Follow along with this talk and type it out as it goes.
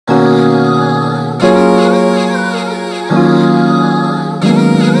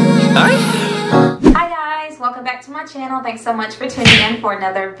channel. Thanks so much for tuning in for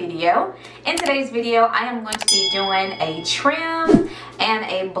another video. In today's video, I am going to be doing a trim and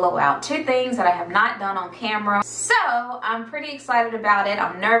a blowout. Two things that I have not done on camera. So I'm pretty excited about it.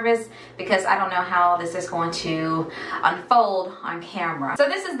 I'm nervous because I don't know how this is going to unfold on camera. So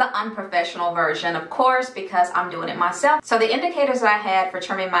this is the unprofessional version, of course, because I'm doing it myself. So the indicators that I had for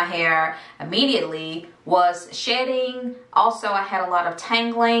trimming my hair immediately was shedding. Also, I had a lot of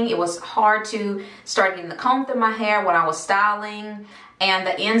tangling. It was hard to start getting the comb through my hair when I was styling. And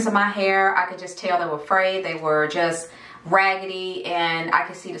the ends of my hair, I could just tell they were frayed. They were just raggedy, and I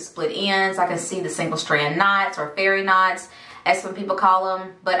could see the split ends. I could see the single strand knots, or fairy knots, as some people call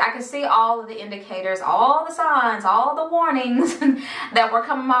them. But I could see all of the indicators, all the signs, all the warnings that were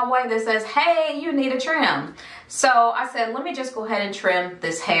coming my way that says, hey, you need a trim. So I said, let me just go ahead and trim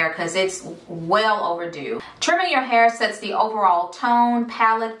this hair because it's well overdue. Trimming your hair sets the overall tone,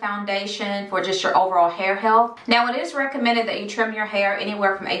 palette, foundation for just your overall hair health. Now, it is recommended that you trim your hair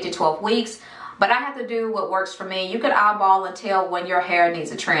anywhere from 8 to 12 weeks. But I have to do what works for me. You could eyeball and tell when your hair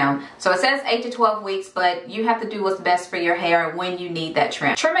needs a trim. So it says 8 to 12 weeks, but you have to do what's best for your hair when you need that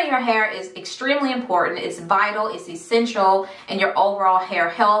trim. Trimming your hair is extremely important. It's vital, it's essential in your overall hair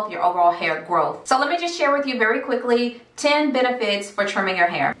health, your overall hair growth. So let me just share with you very quickly 10 benefits for trimming your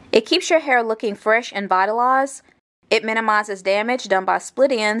hair. It keeps your hair looking fresh and vitalized. It minimizes damage done by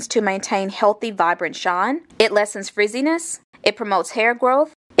split ends to maintain healthy, vibrant shine. It lessens frizziness. It promotes hair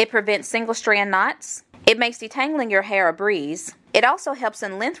growth. It prevents single strand knots. It makes detangling your hair a breeze. It also helps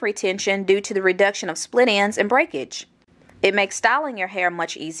in length retention due to the reduction of split ends and breakage. It makes styling your hair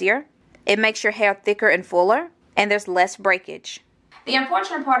much easier. It makes your hair thicker and fuller, and there's less breakage. The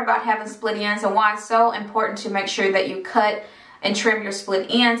unfortunate part about having split ends and why it's so important to make sure that you cut and trim your split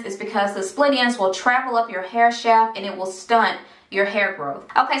ends is because the split ends will travel up your hair shaft and it will stunt your hair growth.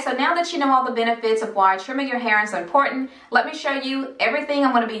 Okay, so now that you know all the benefits of why trimming your hair is important, let me show you everything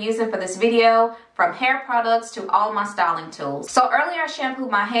I'm going to be using for this video, from hair products to all my styling tools. So earlier I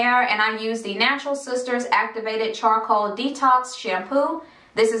shampooed my hair and I used the Natural Sisters Activated Charcoal Detox Shampoo.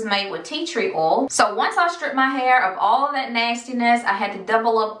 This is made with tea tree oil. So once I stripped my hair of all of that nastiness, I had to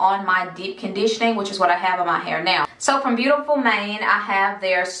double up on my deep conditioning, which is what I have on my hair now. So from Beautiful Maine, I have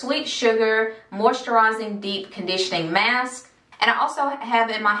their Sweet Sugar Moisturizing Deep Conditioning Mask. And I also have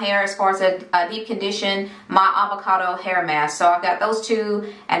in my hair, as far as a deep condition, my avocado hair mask. So I've got those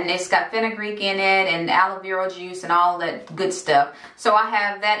two, and it's got fenugreek in it and aloe vera juice and all that good stuff. So I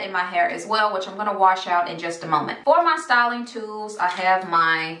have that in my hair as well, which I'm going to wash out in just a moment. For my styling tools, I have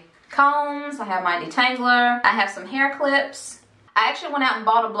my combs, I have my detangler, I have some hair clips. I actually went out and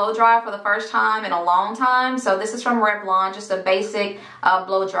bought a blow dryer for the first time in a long time. So this is from Revlon, just a basic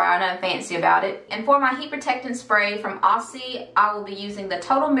blow dryer, nothing fancy about it. And for my heat protectant spray from Aussie, I will be using the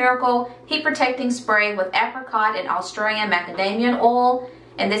Total Miracle Heat Protecting Spray with apricot and Australian macadamia oil.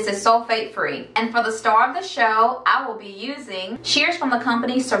 And this is sulfate free. And for the star of the show, I will be using shears from the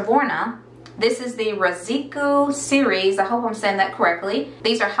company Savorna. This is the Raziku series. I hope I'm saying that correctly.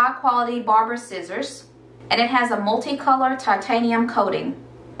 These are high quality barber scissors. And it has a multicolored titanium coating.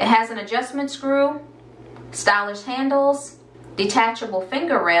 It has an adjustment screw, stylish handles, detachable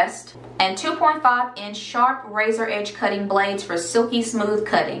finger rest, and 2.5-inch sharp razor edge cutting blades for silky smooth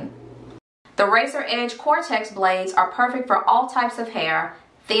cutting. The razor edge Cortex blades are perfect for all types of hair,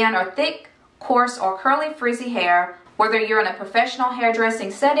 thin or thick, coarse or curly frizzy hair, whether you're in a professional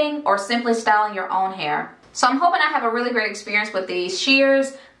hairdressing setting or simply styling your own hair. So I'm hoping I have a really great experience with these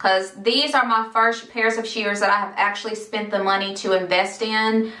shears, because these are my first pairs of shears that I have actually spent the money to invest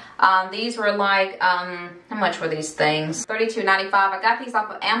in. These were like, how much were these things? $32.95. I got these off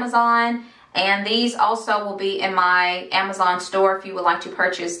of Amazon, and these also will be in my Amazon store if you would like to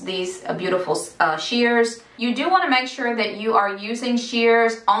purchase these beautiful shears. You do want to make sure that you are using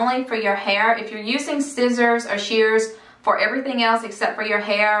shears only for your hair. If you're using scissors or shears for everything else except for your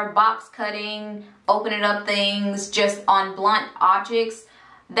hair, box cutting, opening up things, just on blunt objects,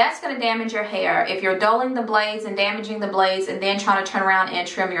 that's going to damage your hair. If you're dulling the blades and damaging the blades and then trying to turn around and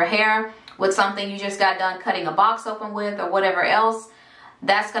trim your hair with something you just got done cutting a box open with or whatever else,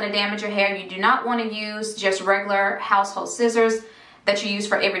 that's going to damage your hair. You do not want to use just regular household scissors that you use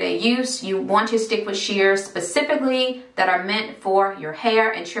for everyday use. You want to stick with shears specifically that are meant for your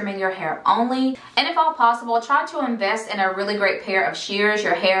hair and trimming your hair only. And if all possible, try to invest in a really great pair of shears.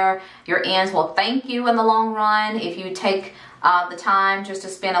 Your hair, your ends will thank you in the long run if you take the time just to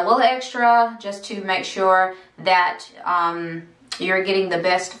spend a little extra just to make sure that you're getting the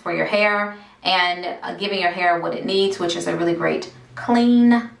best for your hair and giving your hair what it needs, which is a really great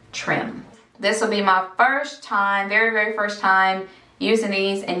clean trim. This will be my first time, very first time using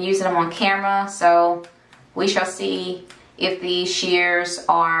these and using them on camera, so we shall see if these shears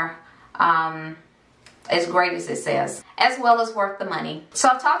are as great as it says, as well as worth the money. So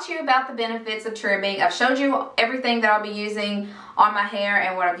I've talked to you about the benefits of trimming. I've showed you everything that I'll be using on my hair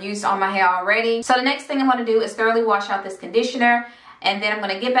and what I've used on my hair already. So the next thing I'm going to do is thoroughly wash out this conditioner, and then I'm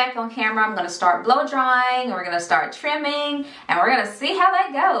going to get back on camera. I'm going to start blow drying, we're going to start trimming, and we're going to see how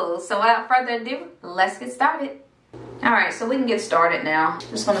that goes. So without further ado, let's get started. Alright, so we can get started now. I'm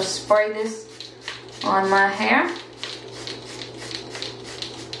just going to spray this on my hair.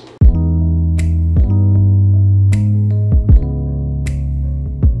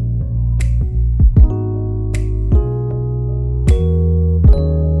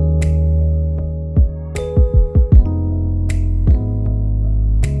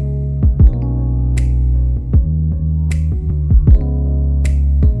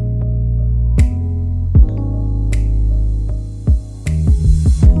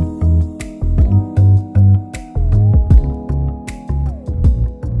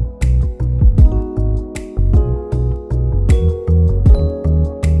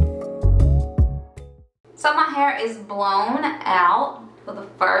 So my hair is blown out for the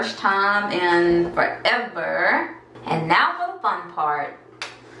first time in forever. And now for the fun part,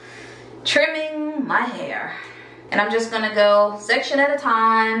 trimming my hair. And I'm just gonna go section at a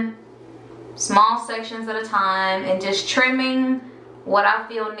time, small sections at a time, and just trimming what I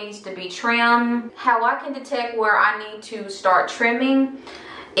feel needs to be trimmed. How I can detect where I need to start trimming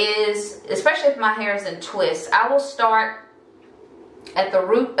is, especially if my hair is in twists, I will start at the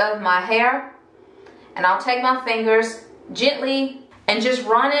root of my hair, and I'll take my fingers gently and just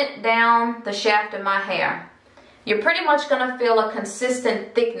run it down the shaft of my hair. You're pretty much gonna feel a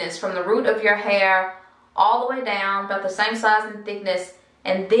consistent thickness from the root of your hair all the way down, about the same size and thickness,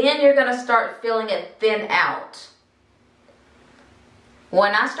 and then you're gonna start feeling it thin out.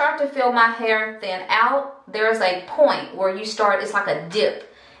 When I start to feel my hair thin out, there is a point where you start, it's like a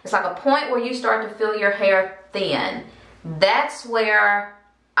dip. It's like a point where you start to feel your hair thin. That's where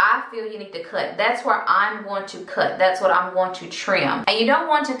I feel you need to cut. That's where I'm going to cut. That's what I'm going to trim. And you don't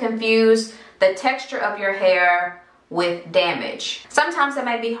want to confuse the texture of your hair with damage. Sometimes it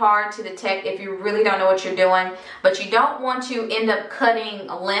may be hard to detect if you really don't know what you're doing, but you don't want to end up cutting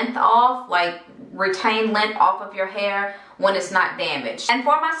length off, like retain length off of your hair when it's not damaged. And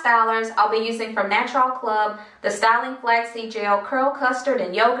for my stylers, I'll be using from Natural Club the Styling Flaxseed Gel, Curl Custard,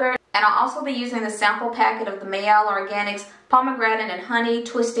 and Yogurt. And I'll also be using the sample packet of the Mayal Organics Pomegranate and Honey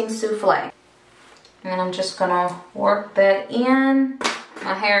Twisting Souffle. And I'm just gonna work that in.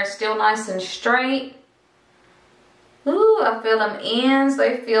 My hair is still nice and straight. Ooh, I feel them ends,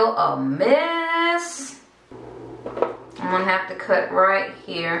 they feel a mess. I'm gonna have to cut right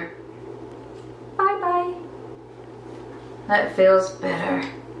here. Bye-bye. That feels better.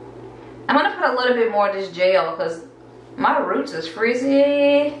 I'm gonna put a little bit more of this gel because my roots is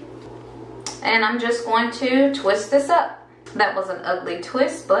frizzy. And I'm just going to twist this up. That was an ugly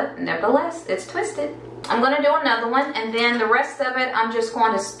twist, but nevertheless, it's twisted. I'm going to do another one, and then the rest of it, I'm just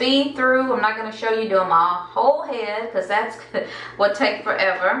going to speed through. I'm not going to show you doing my whole head because that's would take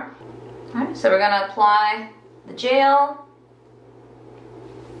forever. All right, so we're going to apply the gel.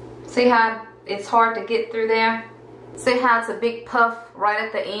 See how it's hard to get through there? See how it's a big puff right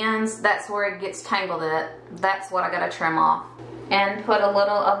at the ends? That's where it gets tangled at. That's what I got to trim off. And put a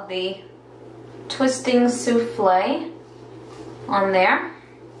little of the Twisting Souffle on there.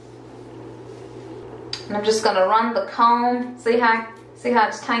 And I'm just gonna run the comb. See how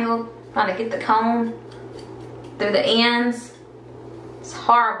it's tangled? Trying to get the comb through the ends. It's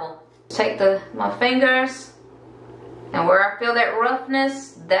horrible. Take my fingers, and where I feel that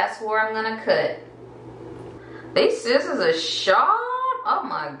roughness, that's where I'm gonna cut. These scissors are sharp. Oh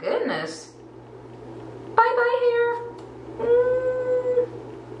my goodness. Bye bye hair.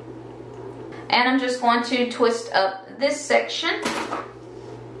 And I'm just going to twist up this section.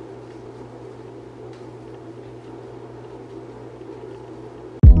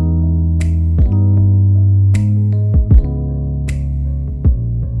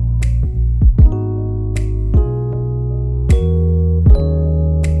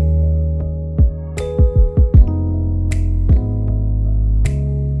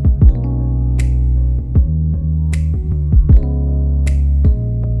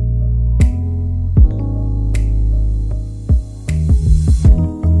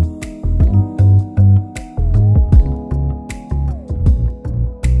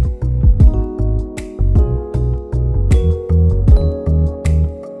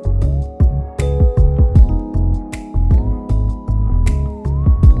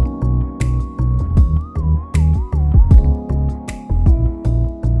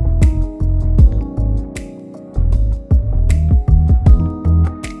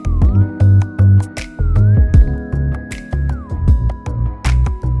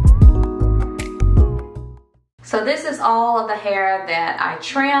 So this is all of the hair that I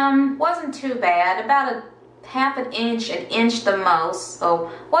trimmed. Wasn't too bad, about a half an inch the most,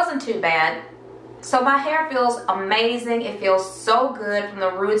 so wasn't too bad. So my hair feels amazing. It feels so good from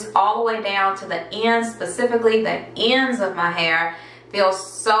the roots all the way down to the ends, specifically the ends of my hair feels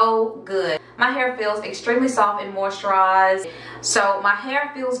so good. My hair feels extremely soft and moisturized. So my hair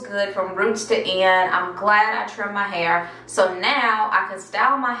feels good from roots to end. I'm glad I trimmed my hair. So now I can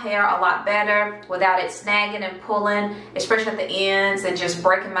style my hair a lot better without it snagging and pulling, especially at the ends, and just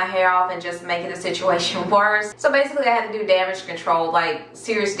breaking my hair off and just making the situation worse. So basically I had to do damage control, like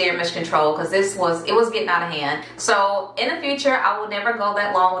serious damage control, because it was getting out of hand. So in the future, I will never go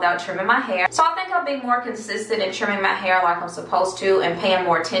that long without trimming my hair. So I think I'll be more consistent in trimming my hair like I'm supposed to and paying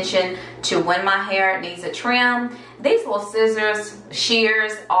more attention to when my hair needs a trim. These little scissors,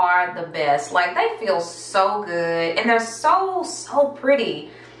 shears, are the best. Like, they feel so good and they're so pretty,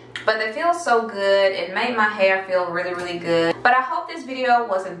 but they feel so good. It made my hair feel really good. But I hope this video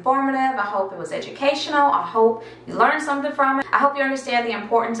was informative. I hope it was educational. I hope you learned something from it. I hope you understand the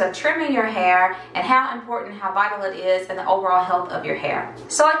importance of trimming your hair and how important, how vital it is in the overall health of your hair.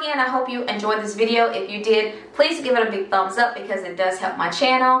 So again, I hope you enjoyed this video. If you did, please give it a big thumbs up because it does help my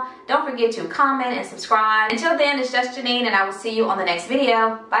channel. Don't forget to comment and subscribe. Until then, it's just Janine, and I will see you on the next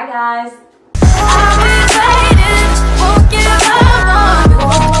video. Bye, guys.